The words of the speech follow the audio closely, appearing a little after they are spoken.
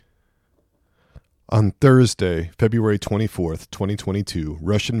On Thursday, February 24th, 2022,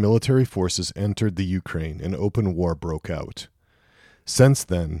 Russian military forces entered the Ukraine and open war broke out. Since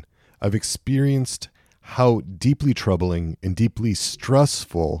then, I've experienced how deeply troubling and deeply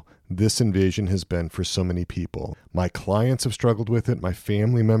stressful this invasion has been for so many people. My clients have struggled with it, my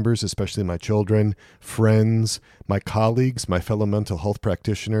family members, especially my children, friends, my colleagues, my fellow mental health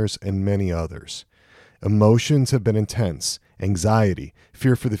practitioners, and many others. Emotions have been intense. Anxiety,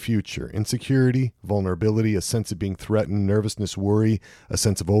 fear for the future, insecurity, vulnerability, a sense of being threatened, nervousness, worry, a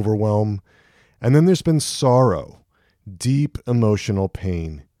sense of overwhelm. And then there's been sorrow, deep emotional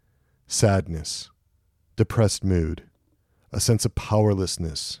pain, sadness, depressed mood, a sense of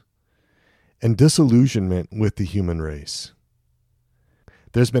powerlessness, and disillusionment with the human race.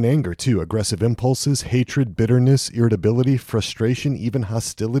 There's been anger too, aggressive impulses, hatred, bitterness, irritability, frustration, even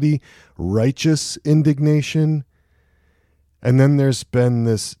hostility, righteous indignation. And then there's been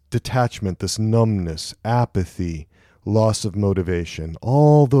this detachment, this numbness, apathy, loss of motivation,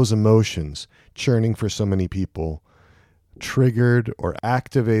 all those emotions churning for so many people, triggered or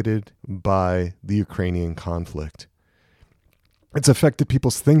activated by the Ukrainian conflict. It's affected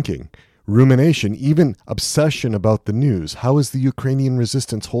people's thinking, rumination, even obsession about the news. How is the Ukrainian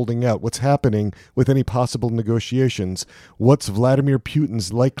resistance holding out? What's happening with any possible negotiations? What's Vladimir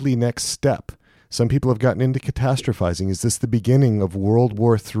Putin's likely next step? Some people have gotten into catastrophizing. Is this the beginning of World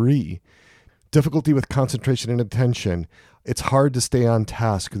War III? Difficulty with concentration and attention. It's hard to stay on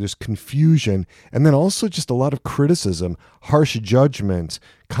task. There's confusion. And then also just a lot of criticism, harsh judgment,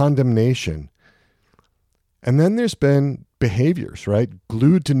 condemnation. And then there's been behaviors, right?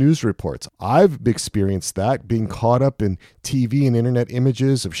 Glued to news reports. I've experienced that, being caught up in TV and internet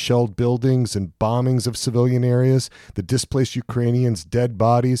images of shelled buildings and bombings of civilian areas, the displaced Ukrainians, dead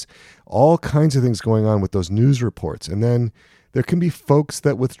bodies, all kinds of things going on with those news reports. And then there can be folks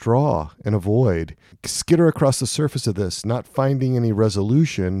that withdraw and avoid, skitter across the surface of this, not finding any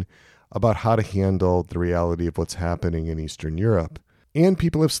resolution about how to handle the reality of what's happening in Eastern Europe. And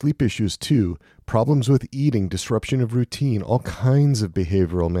people have sleep issues too, problems with eating, disruption of routine, all kinds of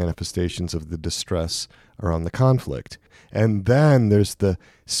behavioral manifestations of the distress around the conflict. And then there's the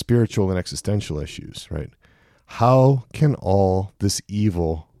spiritual and existential issues, right? How can all this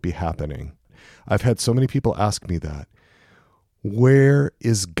evil be happening? I've had so many people ask me that. Where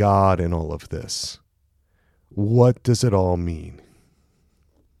is God in all of this? What does it all mean?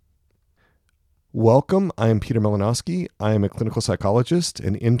 Welcome, I am Peter Malinowski. I am a clinical psychologist,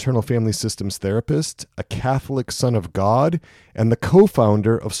 an internal family systems therapist, a Catholic son of God, and the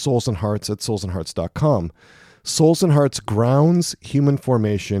co-founder of Souls and Hearts at soulsandhearts.com. Souls and Hearts grounds human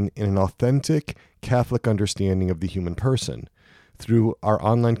formation in an authentic Catholic understanding of the human person. Through our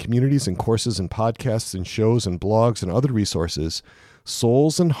online communities and courses and podcasts and shows and blogs and other resources,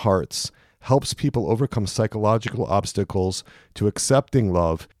 Souls and Hearts helps people overcome psychological obstacles to accepting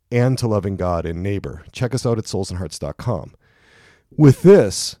love and to loving God and neighbor. Check us out at soulsandhearts.com. With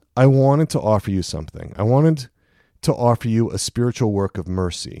this, I wanted to offer you something. I wanted to offer you a spiritual work of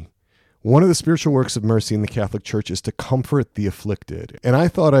mercy. One of the spiritual works of mercy in the Catholic Church is to comfort the afflicted. And I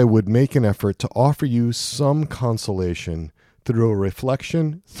thought I would make an effort to offer you some consolation through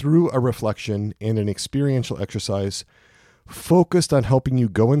a reflection and an experiential exercise focused on helping you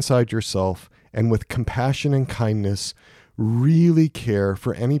go inside yourself and with compassion and kindness really care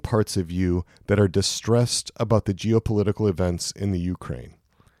for any parts of you that are distressed about the geopolitical events in the Ukraine.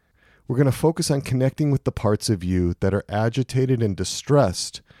 We're going to focus on connecting with the parts of you that are agitated and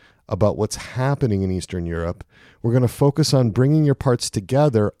distressed about what's happening in Eastern Europe. We're going to focus on bringing your parts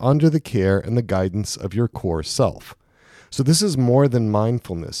together under the care and the guidance of your core self. So this is more than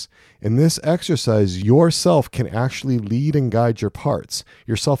mindfulness. In this exercise, yourself can actually lead and guide your parts.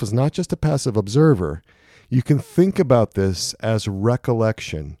 Yourself is not just a passive observer. You can think about this as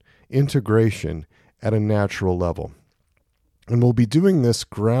recollection, integration at a natural level. And we'll be doing this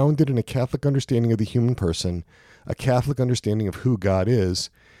grounded in a Catholic understanding of the human person, a Catholic understanding of who God is,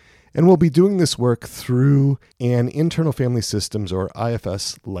 and we'll be doing this work through an internal family systems or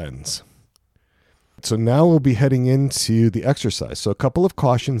IFS lens. So now we'll be heading into the exercise. So a couple of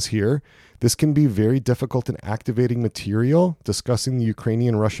cautions here. This can be very difficult and activating material discussing the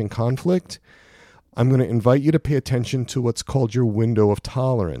Ukrainian-Russian conflict. I'm going to invite you to pay attention to what's called your window of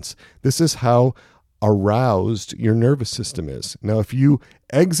tolerance. This is how aroused your nervous system is. Now, if you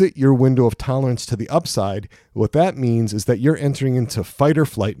exit your window of tolerance to the upside, what that means is that you're entering into fight or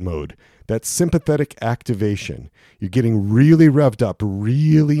flight mode, that sympathetic activation. You're getting really revved up,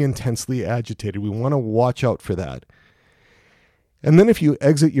 really intensely agitated. We want to watch out for that. And then if you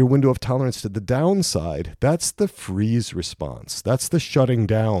exit your window of tolerance to the downside, that's the freeze response. That's the shutting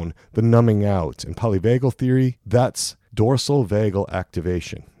down, the numbing out. In polyvagal theory, that's dorsal vagal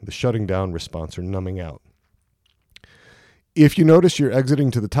activation, the shutting down response or numbing out. If you notice you're exiting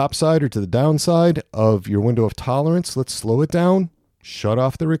to the top side or to the downside of your window of tolerance, let's slow it down, shut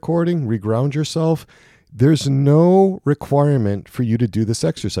off the recording, reground yourself. There's no requirement for you to do this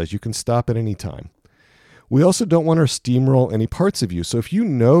exercise. You can stop at any time. We also don't want to steamroll any parts of you. So if you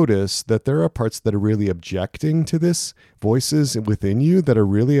notice that there are parts that are really objecting to this, voices within you that are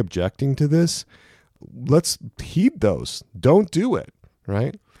really objecting to this, let's heed those. Don't do it,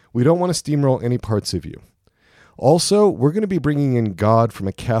 right? We don't want to steamroll any parts of you. Also, we're going to be bringing in God from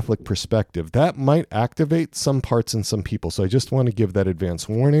a Catholic perspective. That might activate some parts in some people. So I just want to give that advance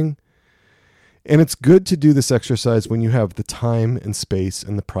warning. And it's good to do this exercise when you have the time and space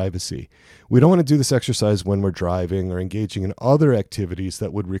and the privacy. We don't want to do this exercise when we're driving or engaging in other activities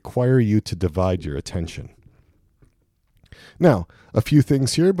that would require you to divide your attention. Now, a few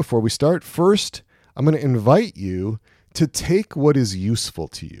things here before we start. First, I'm going to invite you to take what is useful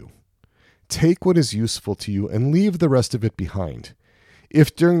to you. Take what is useful to you and leave the rest of it behind.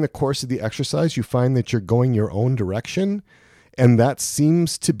 If during the course of the exercise you find that you're going your own direction, and that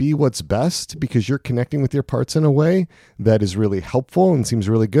seems to be what's best because you're connecting with your parts in a way that is really helpful and seems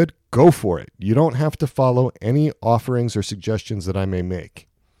really good, go for it. You don't have to follow any offerings or suggestions that I may make.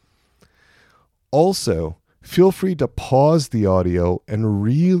 Also, feel free to pause the audio and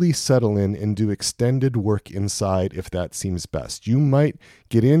really settle in and do extended work inside if that seems best. You might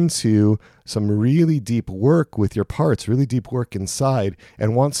get into some really deep work with your parts, really deep work inside,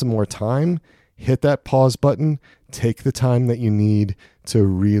 and want some more time. Hit that pause button. Take the time that you need to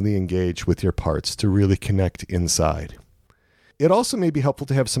really engage with your parts, to really connect inside. It also may be helpful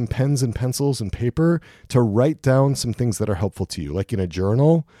to have some pens and pencils and paper to write down some things that are helpful to you, like in a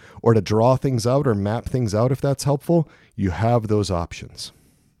journal, or to draw things out or map things out if that's helpful. You have those options.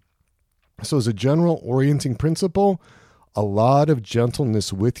 So as a general orienting principle, a lot of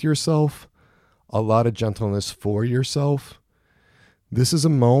gentleness with yourself, a lot of gentleness for yourself. This is a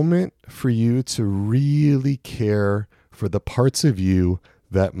moment for you to really care for the parts of you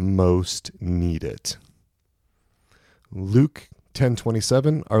that most need it. Luke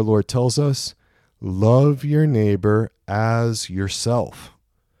 10:27, our Lord tells us, love your neighbor as yourself.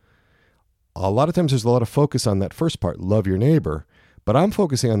 A lot of times there's a lot of focus on that first part, love your neighbor, but I'm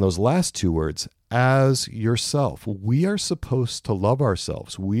focusing on those last two words, as yourself. We are supposed to love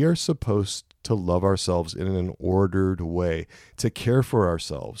ourselves. We are supposed to love ourselves in an ordered way, to care for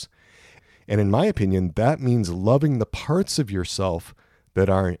ourselves. And in my opinion, that means loving the parts of yourself that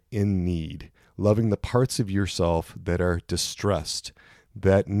are in need, loving the parts of yourself that are distressed,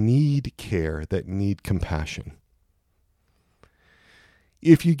 that need care, that need compassion.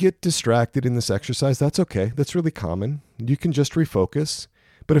 If you get distracted in this exercise, that's okay. That's really common. You can just refocus.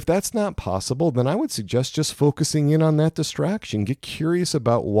 But if that's not possible, then I would suggest just focusing in on that distraction. Get curious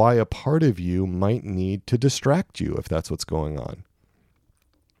about why a part of you might need to distract you if that's what's going on.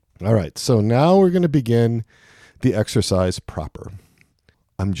 All right, so now we're going to begin the exercise proper.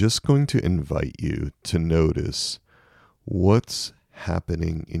 I'm just going to invite you to notice what's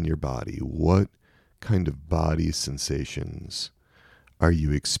happening in your body. What kind of body sensations are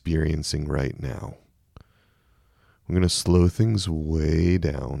you experiencing right now? I'm going to slow things way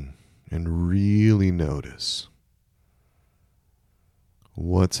down and really notice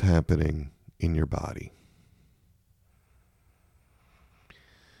what's happening in your body.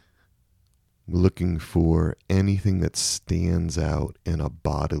 Looking for anything that stands out in a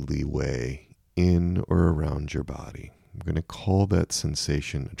bodily way in or around your body. I'm going to call that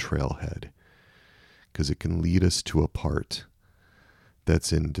sensation a trailhead because it can lead us to a part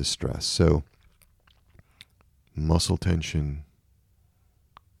that's in distress. So, muscle tension,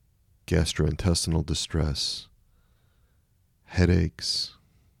 gastrointestinal distress, headaches,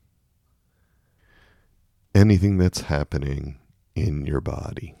 anything that's happening in your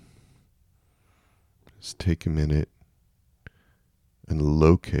body. Just take a minute and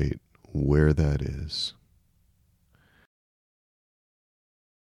locate where that is.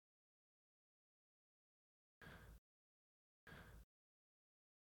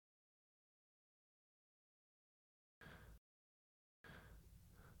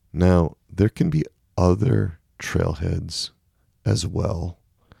 Now, there can be other trailheads as well.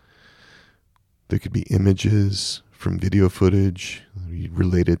 There could be images from video footage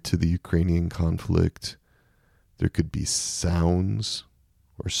related to the Ukrainian conflict. There could be sounds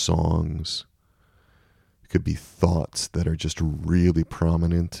or songs. It could be thoughts that are just really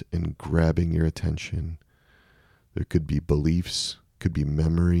prominent and grabbing your attention. There could be beliefs, could be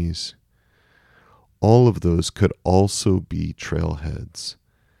memories. All of those could also be trailheads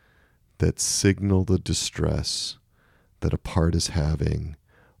that signal the distress that a part is having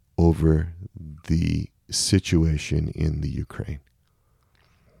over the situation in the Ukraine.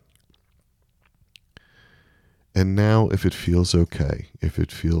 And now, if it feels okay, if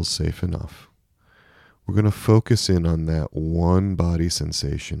it feels safe enough, we're going to focus in on that one body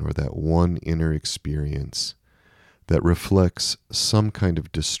sensation or that one inner experience that reflects some kind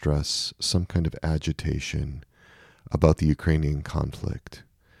of distress, some kind of agitation about the Ukrainian conflict.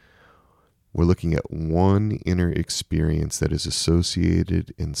 We're looking at one inner experience that is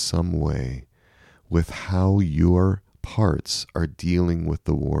associated in some way with how your parts are dealing with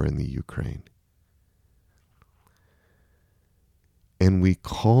the war in the Ukraine. And we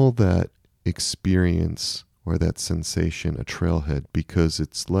call that experience or that sensation a trailhead because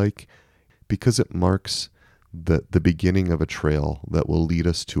it marks the beginning of a trail that will lead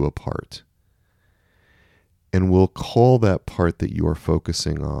us to a part. And we'll call that part that you are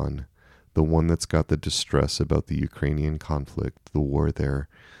focusing on the one that's got the distress about the Ukrainian conflict, the war there,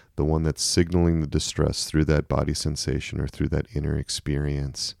 the one that's signaling the distress through that body sensation or through that inner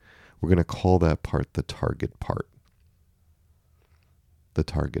experience. We're going to call that part the target part. The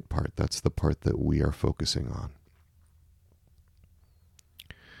target part, that's the part that we are focusing on.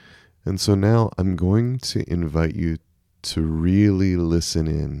 And so now I'm going to invite you to really listen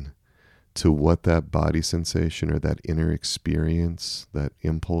in to what that body sensation or that inner experience, that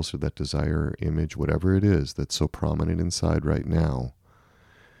impulse or that desire or image, whatever it is that's so prominent inside right now,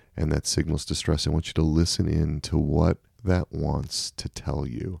 and that signals distress. I want you to listen in to what that wants to tell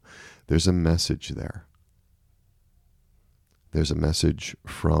you. There's a message there. There's a message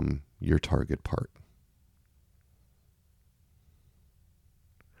from your target part.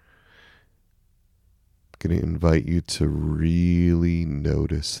 I'm going to invite you to really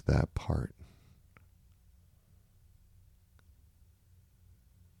notice that part.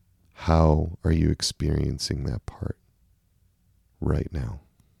 How are you experiencing that part right now?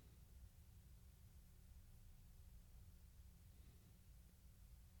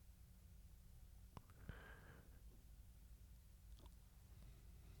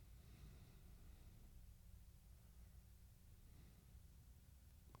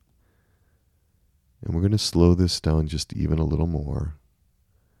 And we're going to slow this down just even a little more.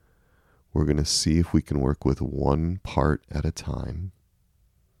 We're going to see if we can work with one part at a time.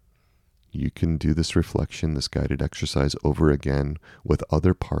 You can do this reflection, this guided exercise over again with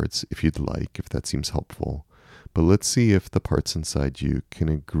other parts if you'd like, if that seems helpful. But let's see if the parts inside you can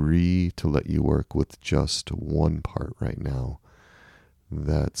agree to let you work with just one part right now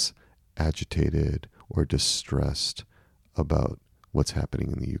that's agitated or distressed about what's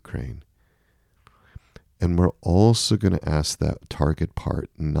happening in the Ukraine. And we're also going to ask that target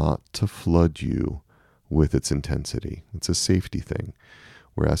part not to flood you with its intensity. It's a safety thing.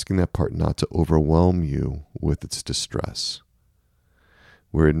 We're asking that part not to overwhelm you with its distress.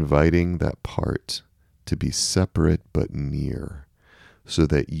 We're inviting that part to be separate but near, so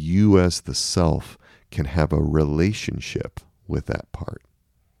that you as the self can have a relationship with that part.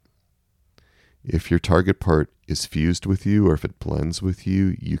 If your target part is fused with you or if it blends with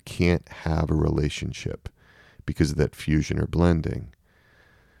you, you can't have a relationship because of that fusion or blending.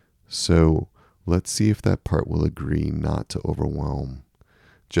 So let's see if that part will agree not to overwhelm.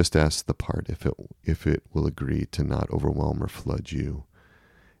 Just ask the part if it will agree to not overwhelm or flood you,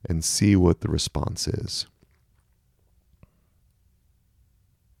 and see what the response is.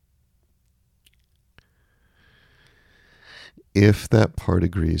 If that part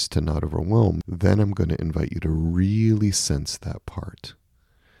agrees to not overwhelm, then I'm going to invite you to really sense that part.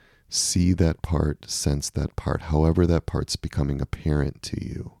 See that part, sense that part, however that part's becoming apparent to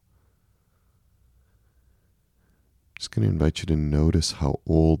you. Just going to invite you to notice how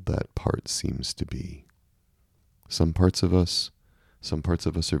old that part seems to be. Some parts of us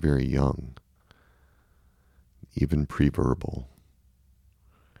are very young, even pre-verbal.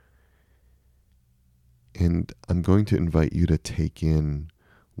 And I'm going to invite you to take in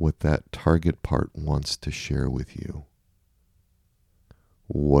what that target part wants to share with you,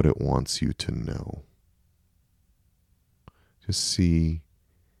 what it wants you to know. Just see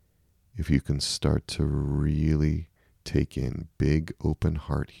if you can start to really take in big open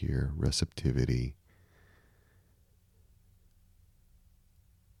heart here, receptivity,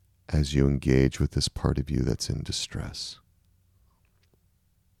 as you engage with this part of you that's in distress.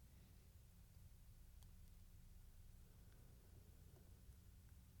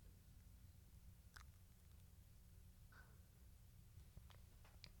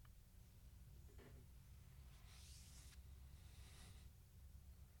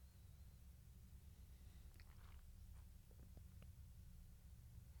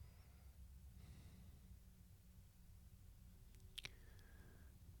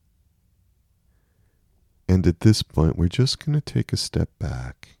 And at this point, we're just going to take a step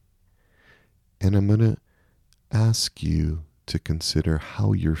back, and I'm going to ask you to consider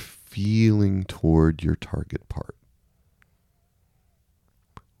how you're feeling toward your target part.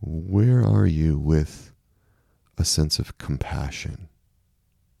 Where are you with a sense of compassion?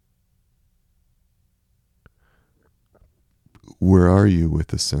 Where are you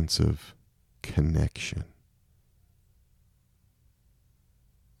with a sense of connection?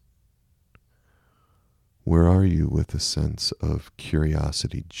 Where are you with a sense of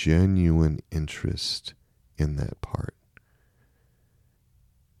curiosity, genuine interest in that part?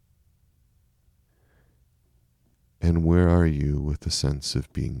 And where are you with a sense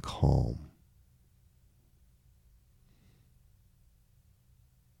of being calm?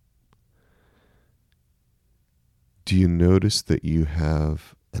 Do you notice that you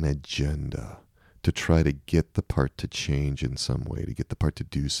have an agenda to try to get the part to change in some way, to get the part to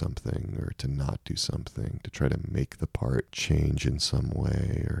do something or to not do something, to try to make the part change in some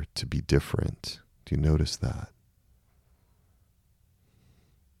way or to be different? Do you notice that?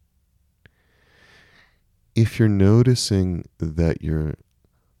 If you're noticing that you're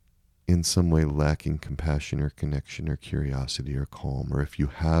in some way lacking compassion or connection or curiosity or calm, or if you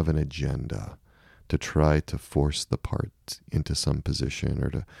have an agenda to try to force the part into some position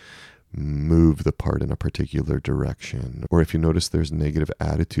or to move the part in a particular direction, or if you notice there's negative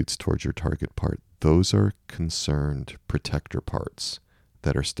attitudes towards your target part, those are concerned protector parts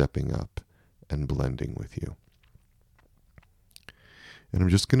that are stepping up and blending with you. And I'm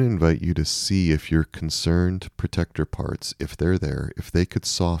just going to invite you to see if your concerned protector parts, if they're there, if they could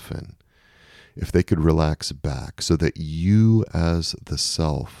soften, if they could relax back so that you as the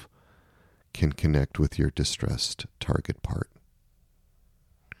self can connect with your distressed target part.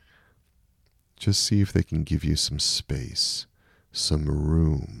 Just see if they can give you some space, some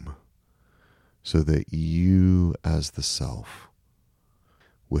room, so that you as the self,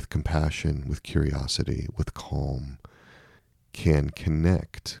 with compassion, with curiosity, with calm, can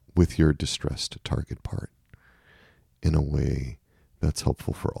connect with your distressed target part in a way that's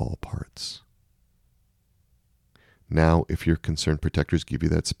helpful for all parts. Now, if your concerned protectors give you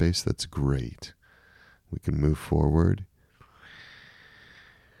that space, that's great. We can move forward.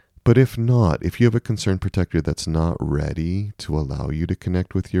 But if not, if you have a concerned protector that's not ready to allow you to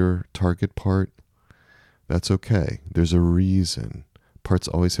connect with your target part, that's okay. There's a reason. Parts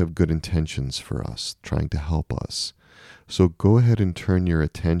always have good intentions for us, trying to help us. So go ahead and turn your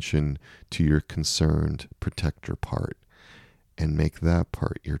attention to your concerned protector part and make that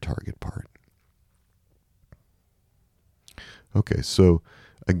part your target part. Okay, so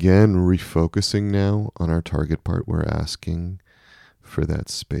again, refocusing now on our target part, we're asking for that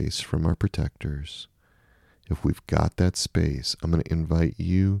space from our protectors. If we've got that space, I'm going to invite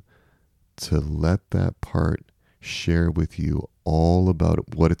you to let that part share with you all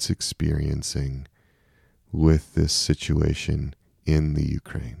about what it's experiencing with this situation in the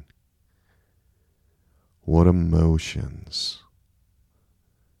Ukraine. What emotions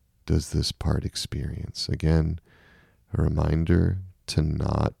does this part experience? Again, a reminder to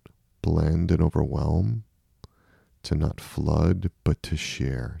not blend and overwhelm, to not flood, but to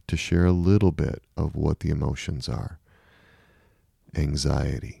share a little bit of what the emotions are.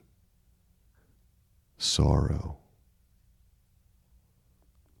 Anxiety, sorrow,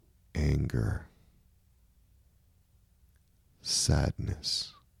 anger,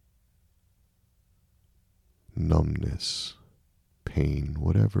 sadness, numbness, pain,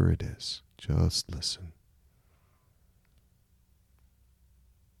 whatever it is. Just listen.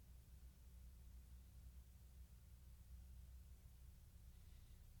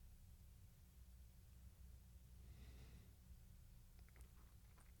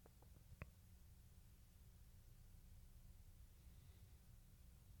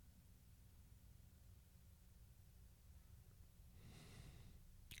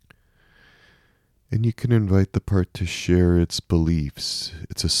 And you can invite the part to share its beliefs,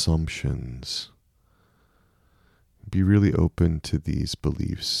 its assumptions. Be really open to these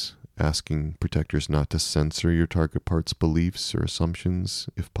beliefs, asking protectors not to censor your target part's beliefs or assumptions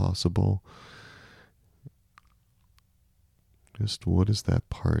if possible. Just what is that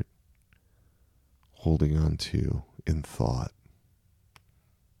part holding on to in thought?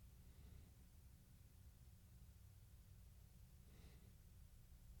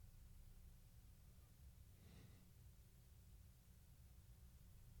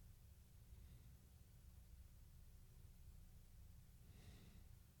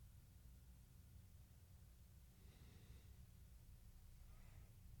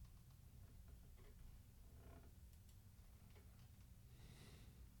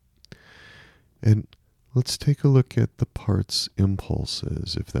 And Let's take a look at the part's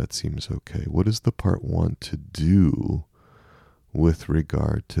impulses, if that seems okay. What does the part want to do with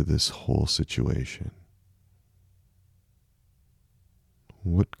regard to this whole situation?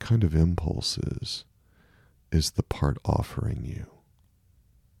 What kind of impulses is the part offering you?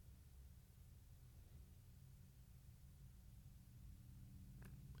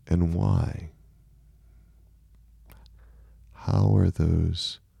 And why? How are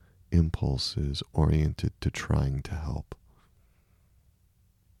those impulses oriented to trying to help?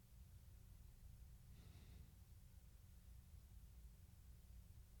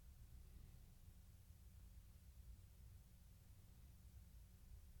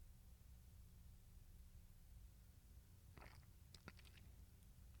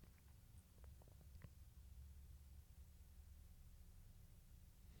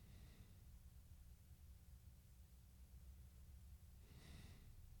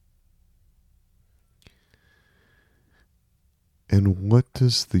 And what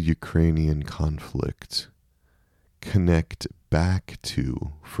does the Ukrainian conflict connect back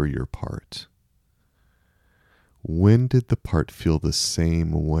to for your part? When did the part feel the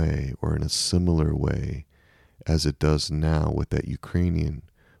same way or in a similar way as it does now with the Ukrainian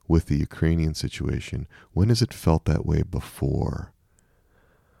situation? When has it felt that way before?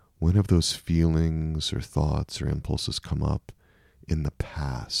 When have those feelings or thoughts or impulses come up in the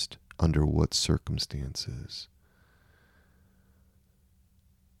past? Under what circumstances?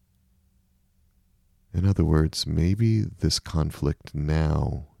 In other words, maybe this conflict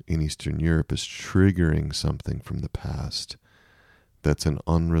now in Eastern Europe is triggering something from the past that's an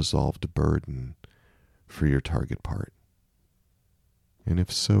unresolved burden for your target part. And if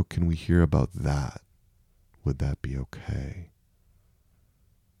so, can we hear about that? Would that be okay?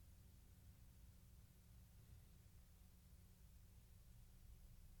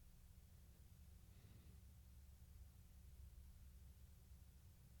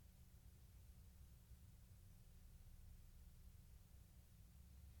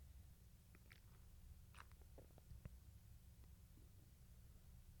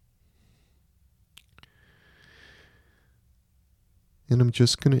 And I'm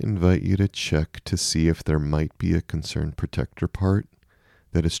just going to invite you to check to see if there might be a concerned protector part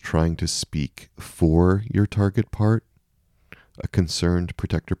that is trying to speak for your target part, a concerned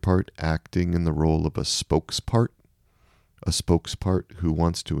protector part acting in the role of a spokespart who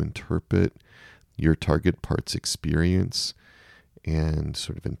wants to interpret your target part's experience and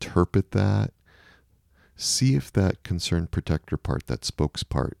sort of interpret that. See if that concerned protector part, that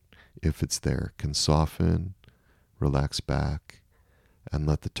spokespart, if it's there, can soften, relax back, and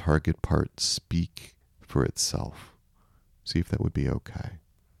let the target part speak for itself. See if that would be okay.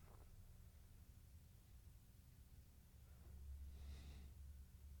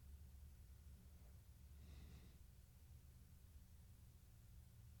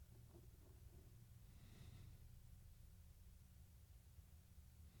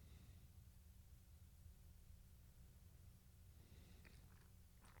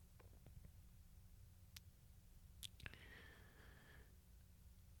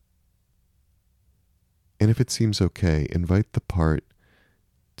 And if it seems okay, invite the part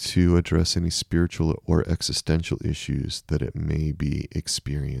to address any spiritual or existential issues that it may be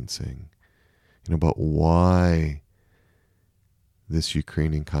experiencing. About why this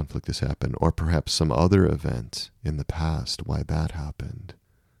Ukrainian conflict has happened, or perhaps some other event in the past, why that happened.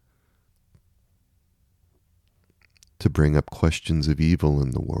 To bring up questions of evil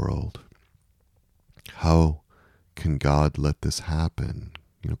in the world. How can God let this happen?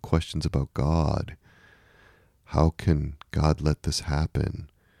 Questions about God. How can God let this happen?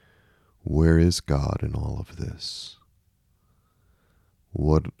 Where is God in all of this?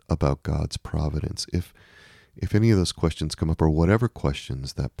 What about God's providence? If any of those questions come up, or whatever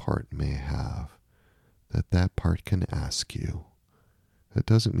questions that part may have, that part can ask you. That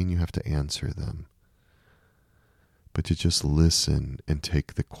doesn't mean you have to answer them, but to just listen and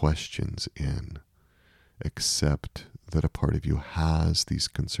take the questions in. Accept that a part of you has these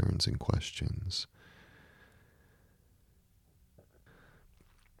concerns and questions.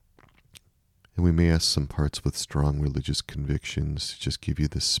 And we may ask some parts with strong religious convictions to just give you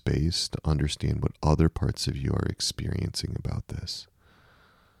the space to understand what other parts of you are experiencing about this.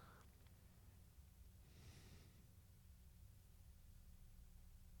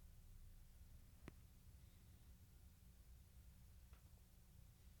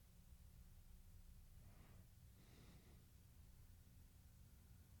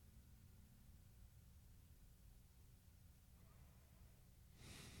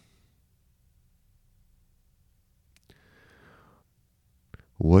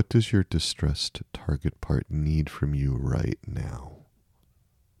 What does your distressed target part need from you right now?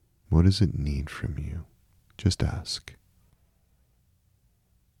 What does it need from you? Just ask.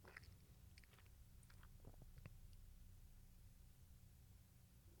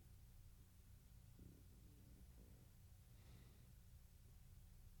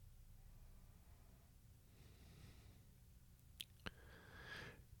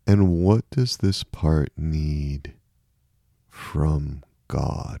 And what does this part need from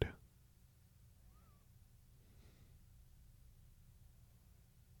God?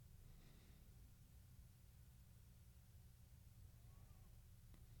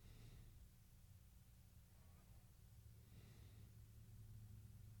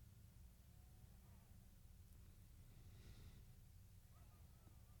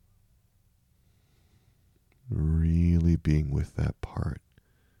 Really being with that part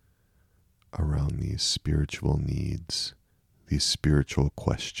around these spiritual needs, these spiritual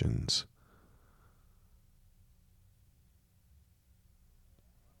questions.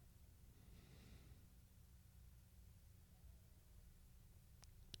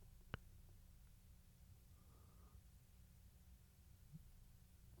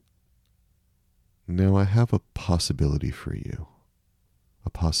 Now I have a possibility for you. A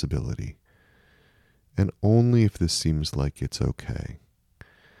possibility. And only if this seems like it's okay.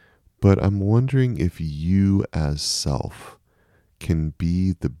 But I'm wondering if you as self can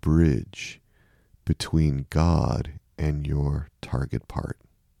be the bridge between God and your target part.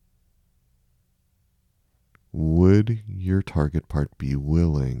 Would your target part be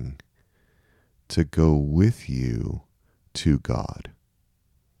willing to go with you to God?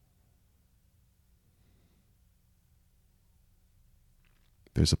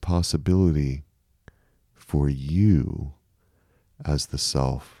 There's a possibility for you as the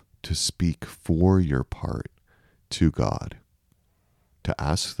self to speak for your part to God, to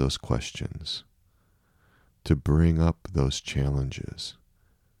ask those questions, to bring up those challenges.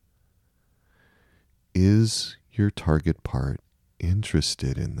 Is your target part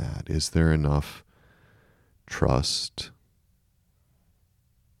interested in that? Is there enough trust?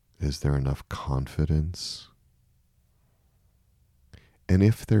 Is there enough confidence? And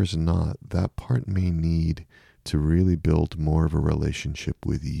if there's not, that part may need to really build more of a relationship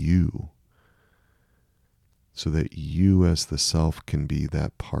with you so that you as the self can be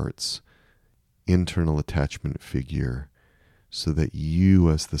that part's internal attachment figure, so that you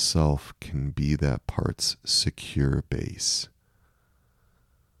as the self can be that part's secure base.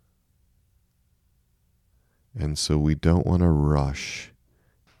 And so we don't want to rush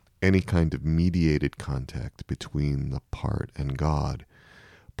any kind of mediated contact between the part and God.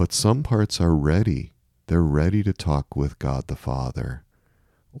 But some parts are ready. They're ready to talk with God the Father,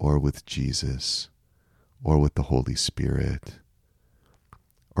 or with Jesus, or with the Holy Spirit,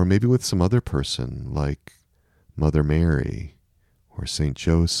 or maybe with some other person like Mother Mary, or Saint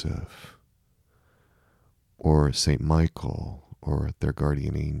Joseph, or Saint Michael, or their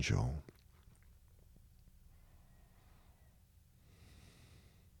guardian angel.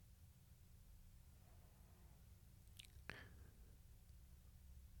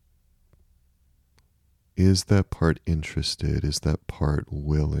 Is that part interested? Is that part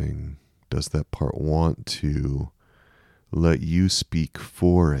willing? Does that part want to let you speak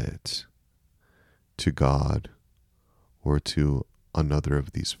for it to God or to another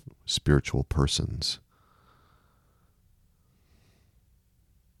of these spiritual persons?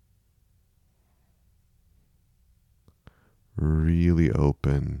 Really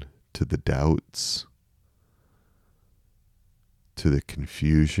open to the doubts, to the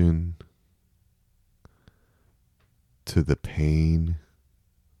confusion, to the pain,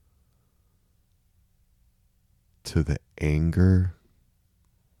 to the anger.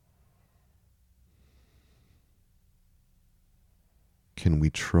 Can we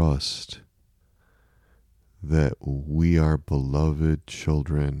trust that we are beloved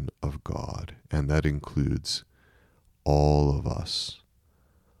children of God? And that includes all of us,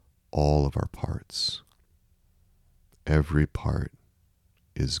 all of our parts. Every part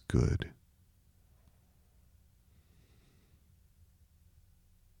is good.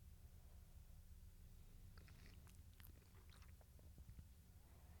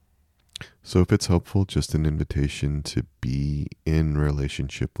 So if it's helpful, just an invitation to be in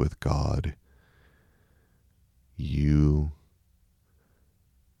relationship with God, you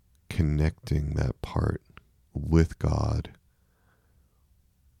connecting that part with God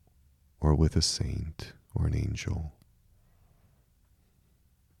or with a saint or an angel.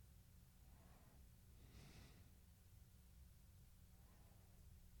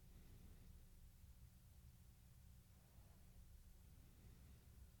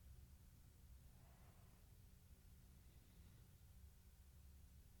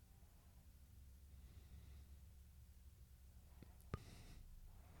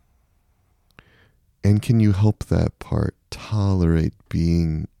 And can you help that part tolerate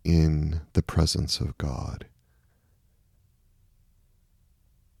being in the presence of God?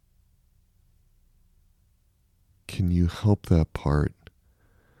 Can you help that part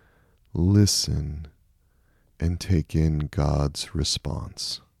listen and take in God's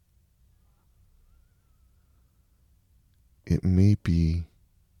response? It may be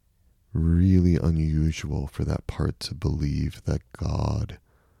really unusual for that part to believe that God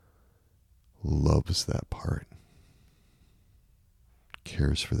loves that part,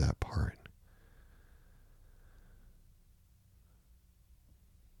 cares for that part,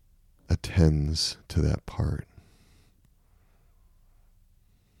 attends to that part.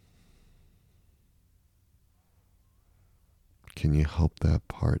 Can you help that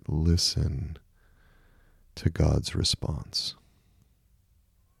part listen to God's response?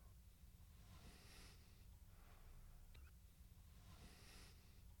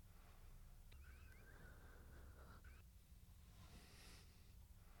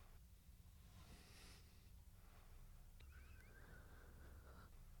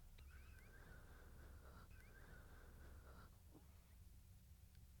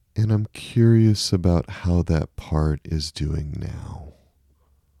 And I'm curious about how that part is doing now.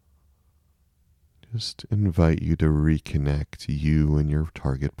 Just invite you to reconnect you and your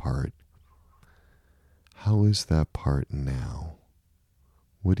target part. How is that part now?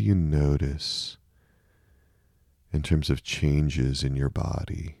 What do you notice in terms of changes in your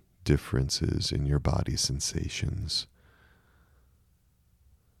body, differences in your body sensations?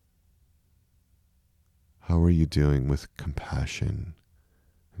 How are you doing with compassion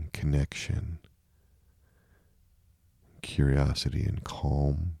and connection, curiosity and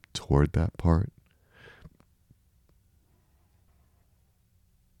calm toward that part?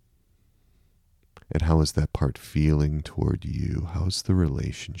 And how is that part feeling toward you? How's the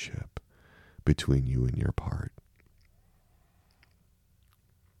relationship between you and your part?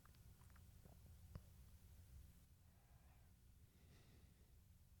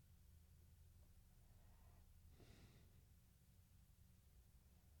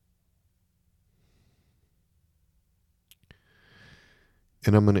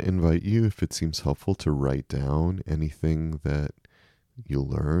 And I'm going to invite you, if it seems helpful, to write down anything that you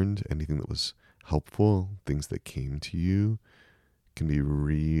learned, anything that was helpful, things that came to you. Can be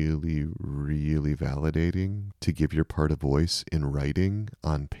really, really validating to give your part a voice in writing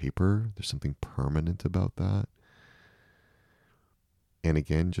on paper. There's something permanent about that. And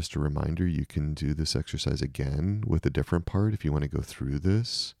again, just a reminder, you can do this exercise again with a different part if you want to go through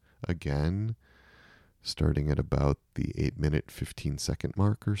this again, starting at about the 8-minute, 15-second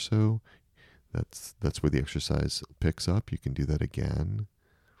mark or so. That's where the exercise picks up. You can do that again.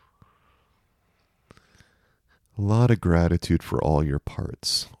 A lot of gratitude for all your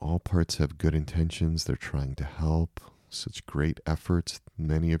parts. All parts have good intentions. They're trying to help. Such great efforts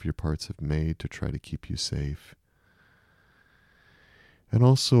many of your parts have made to try to keep you safe. And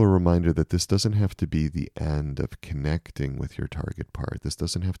also a reminder that this doesn't have to be the end of connecting with your target part. This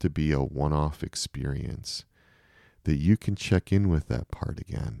doesn't have to be a one-off experience. That you can check in with that part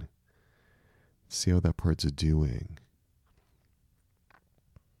again. See how that part's doing.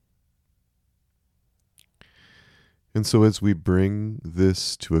 And so as we bring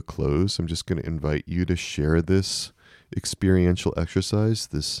this to a close, I'm just going to invite you to share this experiential exercise,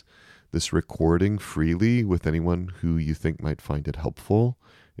 this recording freely with anyone who you think might find it helpful.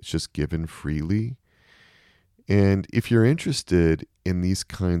 It's just given freely. And if you're interested in these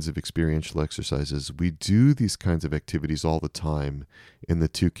kinds of experiential exercises, we do these kinds of activities all the time in the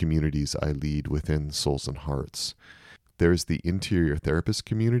 2 communities I lead within Souls and Hearts. There's the Interior Therapist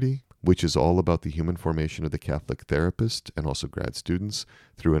community, which is all about the human formation of the Catholic therapist and also grad students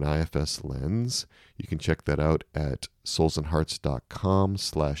through an IFS lens. You can check that out at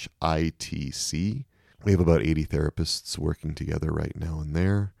soulsandhearts.com/ITC. We have about 80 therapists working together right now and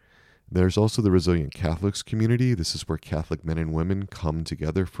there. There's also the Resilient Catholics community. This is where Catholic men and women come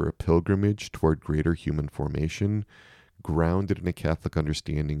together for a pilgrimage toward greater human formation, grounded in a Catholic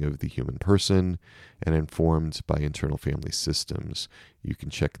understanding of the human person and informed by internal family systems. You can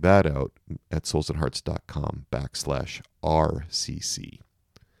check that out at soulsandhearts.com/RCC.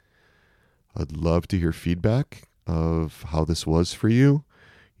 I'd love to hear feedback of how this was for you.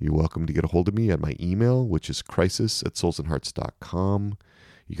 You're welcome to get a hold of me at my email, which is crisis@soulsandhearts.com.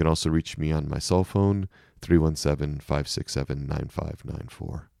 You can also reach me on my cell phone,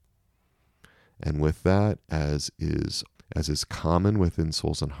 317-567-9594. And with that, as is common within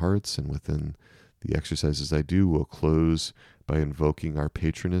Souls and Hearts and within the exercises I do, we'll close by invoking our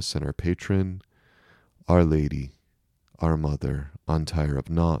patroness and our patron, Our Lady, our Mother, untier of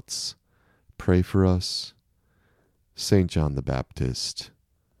knots, pray for us. Saint John the Baptist,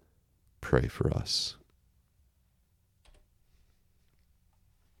 pray for us.